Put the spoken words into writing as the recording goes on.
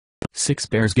6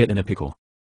 Bears Get in a Pickle.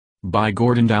 By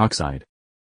Gordon Dioxide.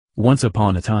 Once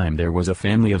upon a time there was a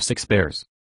family of 6 bears.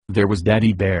 There was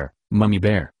Daddy Bear, Mummy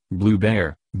Bear, Blue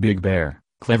Bear, Big Bear,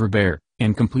 Clever Bear,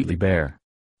 and Completely Bear.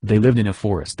 They lived in a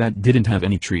forest that didn't have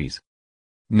any trees.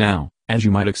 Now, as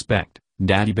you might expect,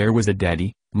 Daddy Bear was the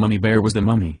daddy, Mummy Bear was the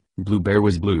mummy, Blue Bear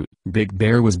was blue, Big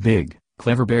Bear was big,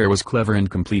 Clever Bear was clever,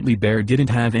 and Completely Bear didn't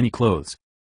have any clothes.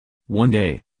 One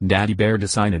day, Daddy Bear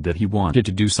decided that he wanted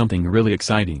to do something really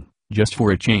exciting, just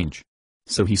for a change.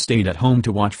 So he stayed at home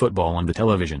to watch football on the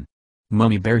television.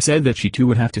 Mummy Bear said that she too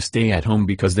would have to stay at home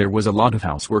because there was a lot of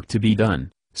housework to be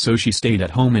done, so she stayed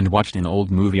at home and watched an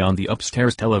old movie on the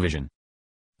upstairs television.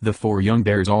 The 4 young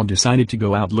bears all decided to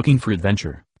go out looking for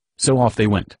adventure, so off they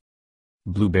went.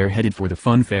 Blue Bear headed for the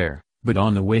fun fair, but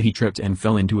on the way he tripped and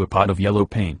fell into a pot of yellow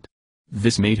paint.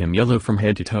 This made him yellow from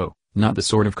head to toe, not the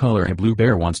sort of color a blue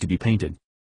bear wants to be painted.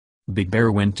 Big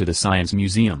Bear went to the science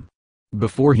museum.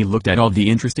 Before he looked at all the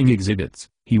interesting exhibits,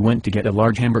 he went to get a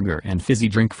large hamburger and fizzy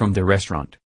drink from the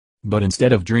restaurant. But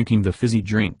instead of drinking the fizzy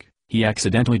drink, he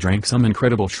accidentally drank some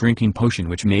incredible shrinking potion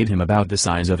which made him about the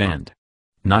size of Ant.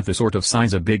 Not the sort of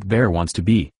size a big bear wants to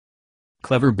be.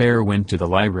 Clever Bear went to the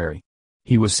library.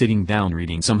 He was sitting down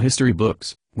reading some history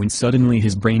books, when suddenly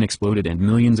his brain exploded and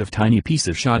millions of tiny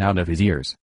pieces shot out of his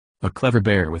ears. A clever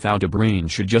bear without a brain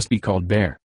should just be called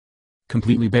bear.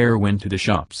 Completely Bear went to the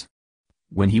shops.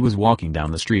 When he was walking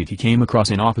down the street he came across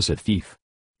an opposite thief.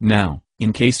 Now,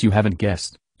 in case you haven't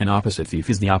guessed, an opposite thief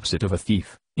is the opposite of a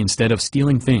thief. Instead of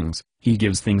stealing things, he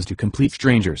gives things to complete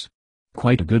strangers.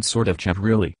 Quite a good sort of chap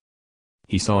really.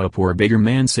 He saw a poor beggar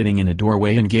man sitting in a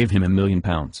doorway and gave him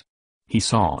 £1,000,000. He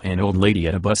saw an old lady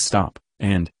at a bus stop,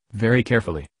 and, very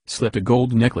carefully, slipped a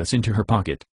gold necklace into her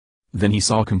pocket. Then he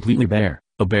saw Completely Bear,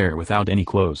 a bear without any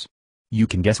clothes. You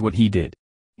can guess what he did.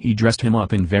 He dressed him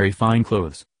up in very fine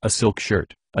clothes, a silk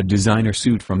shirt, a designer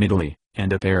suit from Italy,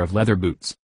 and a pair of leather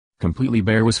boots. Completely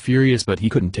Bear was furious, but he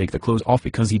couldn't take the clothes off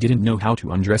because he didn't know how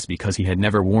to undress because he had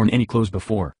never worn any clothes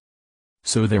before.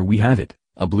 So there we have it,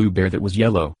 a blue bear that was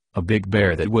yellow, a big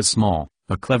bear that was small,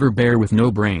 a clever bear with no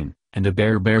brain, and a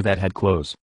bear that had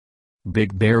clothes.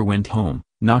 Big Bear went home,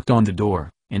 knocked on the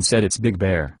door, and said, "It's Big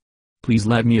Bear. Please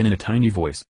let me in a tiny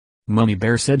voice." Mummy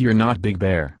Bear said, "You're not Big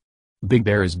Bear. Big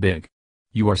Bear is big.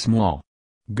 You are small.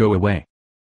 Go away."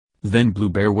 Then Blue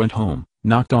Bear went home,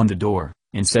 knocked on the door,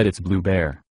 and said, "It's Blue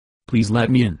Bear. Please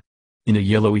let me in a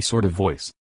yellowy sort of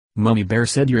voice. Mummy Bear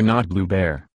said, "You're not Blue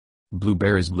Bear. Blue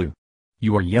Bear is blue.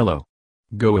 You are yellow.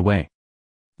 Go away."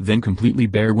 Then Completely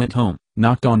Bear went home,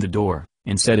 knocked on the door,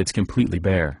 and said, "It's Completely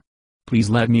Bear. Please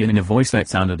let me in a voice that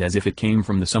sounded as if it came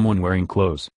from someone wearing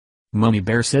clothes. Mummy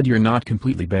Bear said, "You're not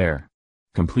Completely Bear.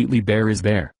 Completely Bear is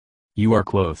bear. You are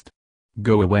clothed.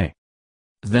 Go away."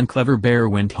 Then Clever Bear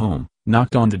went home,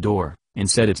 knocked on the door, and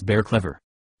said, "It's Bear Clever.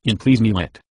 And please me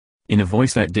let." In a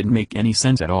voice that didn't make any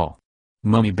sense at all.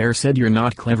 Mummy Bear said, "You're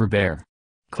not Clever Bear.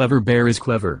 Clever Bear is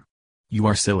clever. You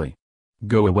are silly.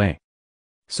 Go away."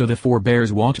 So the 4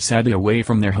 bears walked sadly away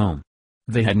from their home.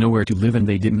 They had nowhere to live and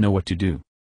they didn't know what to do.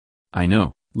 "I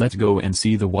know, let's go and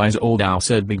see the wise old owl,"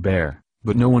 said Big Bear,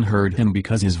 but no one heard him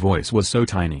because his voice was so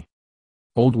tiny.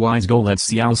 "Old wise go, let's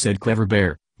see owl," said Clever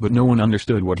Bear, but no one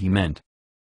understood what he meant.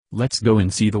 "Let's go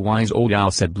and see the wise old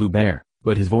owl," said Blue Bear,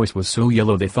 but his voice was so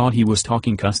yellow they thought he was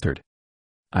talking custard.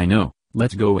 "I know,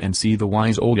 let's go and see the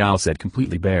wise old owl," said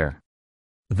Completely Bear.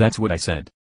 "That's what I said,"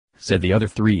 said the other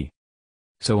 3.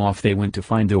 So off they went to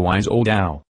find the wise old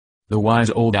owl. The wise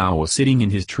old owl was sitting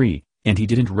in his tree, and he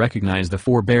didn't recognize the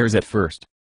 4 bears at first.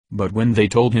 But when they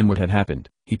told him what had happened,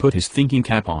 he put his thinking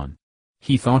cap on.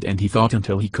 He thought and he thought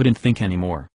until he couldn't think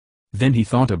anymore. Then he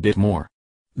thought a bit more.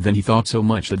 Then he thought so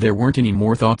much that there weren't any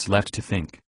more thoughts left to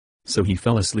think. So he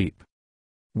fell asleep.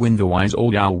 When the wise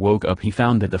old owl woke up he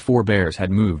found that the 4 bears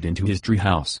had moved into his tree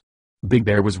house. Big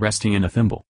Bear was resting in a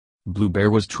thimble. Blue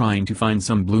Bear was trying to find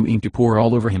some blue ink to pour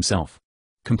all over himself.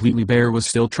 Completely Bear was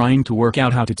still trying to work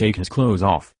out how to take his clothes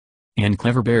off. And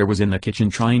Clever Bear was in the kitchen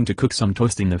trying to cook some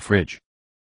toast in the fridge.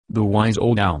 The wise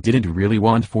old owl didn't really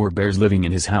want 4 bears living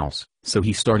in his house, so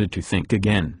he started to think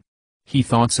again. He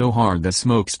thought so hard that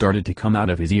smoke started to come out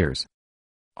of his ears.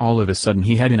 All of a sudden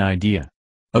he had an idea.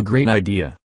 A great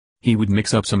idea. He would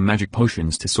mix up some magic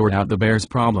potions to sort out the bears'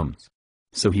 problems.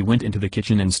 So he went into the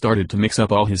kitchen and started to mix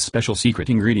up all his special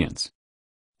secret ingredients.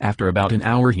 After about an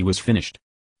hour he was finished.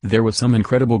 There was some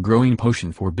incredible growing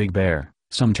potion for Big Bear,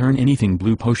 some turn anything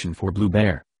blue potion for Blue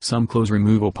Bear, some clothes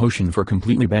removal potion for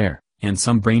Completely Bear, and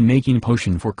some brain making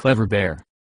potion for Clever Bear.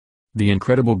 The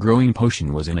incredible growing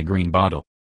potion was in a green bottle.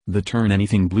 The turn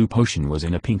anything blue potion was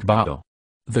in a pink bottle.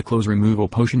 The clothes removal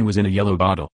potion was in a yellow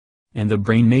bottle. And the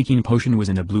brain making potion was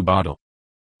in a blue bottle.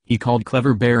 He called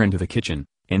Clever Bear into the kitchen,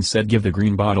 and said give the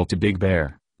green bottle to Big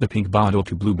Bear, the pink bottle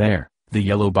to Blue Bear, the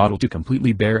yellow bottle to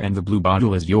Completely Bear and the blue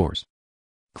bottle is yours.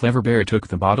 Clever Bear took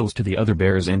the bottles to the other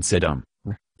bears and said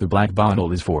the black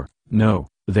bottle is for, no,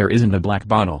 there isn't a black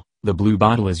bottle, the blue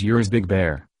bottle is yours Big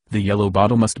Bear, the yellow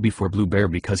bottle must be for Blue Bear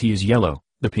because he is yellow,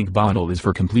 the pink bottle is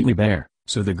for Completely Bear,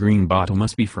 so the green bottle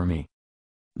must be for me.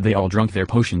 They all drank their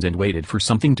potions and waited for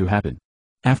something to happen.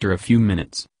 After a few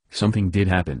minutes, something did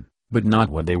happen, but not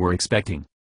what they were expecting.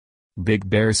 Big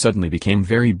Bear suddenly became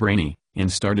very brainy,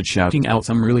 and started shouting out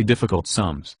some really difficult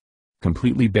sums.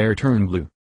 Completely Bear turned blue.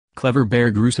 Clever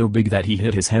Bear grew so big that he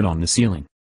hit his head on the ceiling.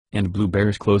 And Blue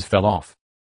Bear's clothes fell off.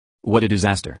 What a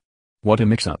disaster. What a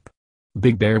mix-up.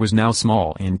 Big Bear was now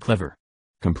small and clever.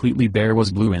 Completely Bear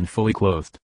was blue and fully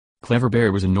clothed. Clever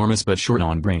Bear was enormous but short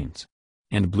on brains.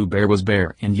 And Blue Bear was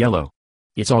bare and yellow.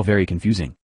 It's all very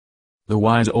confusing. The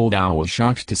wise old owl was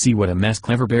shocked to see what a mess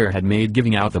Clever Bear had made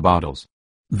giving out the bottles.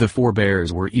 The four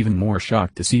bears were even more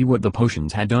shocked to see what the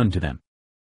potions had done to them.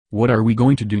 What are we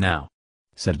going to do now?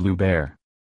 Said Blue Bear.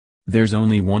 There's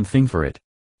only one thing for it.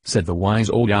 Said the wise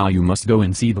old owl, you must go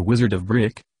and see the Wizard of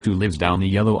Brick, who lives down the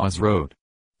Yellow Oz Road.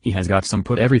 He has got some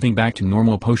put everything back to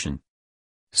normal potion.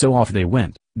 So off they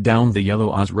went, down the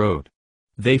Yellow Oz Road.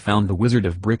 They found the Wizard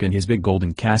of Brick in his big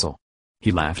golden castle.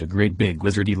 He laughed a great big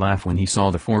lizardy laugh when he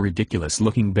saw the four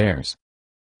ridiculous-looking bears.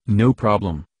 No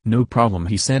problem,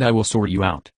 he said, I will sort you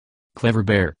out. Clever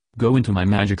Bear, go into my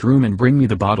magic room and bring me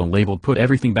the bottle labeled put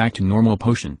everything back to normal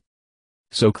potion.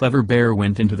 So Clever Bear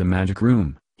went into the magic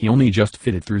room. He only just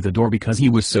fitted through the door because he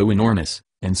was so enormous,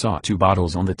 and saw two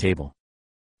bottles on the table.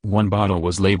 One bottle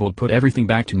was labeled put everything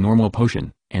back to normal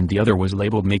potion, and the other was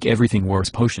labeled make everything worse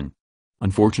potion.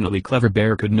 Unfortunately Clever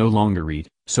Bear could no longer read,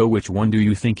 so which one do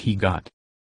you think he got?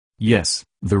 Yes,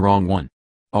 the wrong one.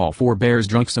 All four bears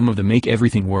drank some of the make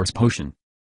everything worse potion.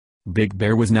 Big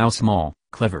Bear was now small,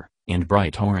 clever, and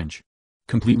bright orange.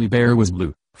 Completely Bear was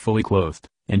blue, fully clothed,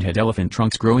 and had elephant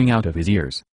trunks growing out of his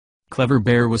ears. Clever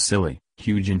Bear was silly,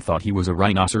 huge, and thought he was a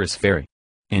rhinoceros fairy.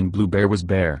 And Blue Bear was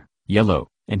bare, yellow,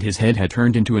 and his head had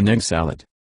turned into an egg salad.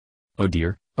 Oh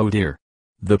dear,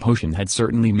 the potion had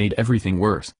certainly made everything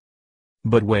worse.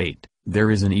 But wait,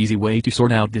 there is an easy way to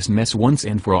sort out this mess once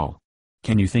and for all.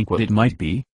 Can you think what it might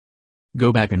be?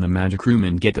 Go back in the magic room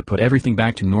and get the put everything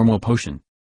back to normal potion.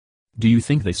 Do you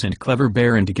think they sent Clever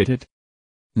Bear in to get it?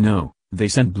 No, they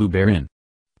sent Blue Bear in.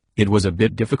 It was a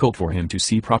bit difficult for him to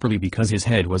see properly because his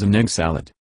head was an egg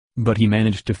salad. But he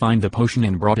managed to find the potion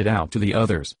and brought it out to the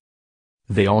others.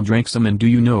 They all drank some, and do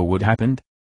you know what happened?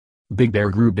 Big Bear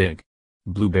grew big.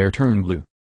 Blue Bear turned blue.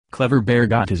 Clever Bear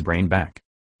got his brain back.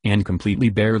 And Completely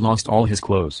Bear lost all his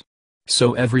clothes.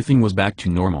 So everything was back to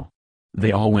normal.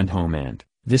 They all went home and,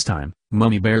 this time,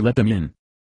 Mummy Bear let them in.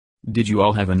 Did you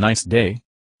all have a nice day?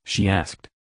 She asked.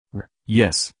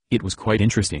 Yes, it was quite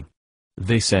interesting.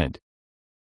 They said.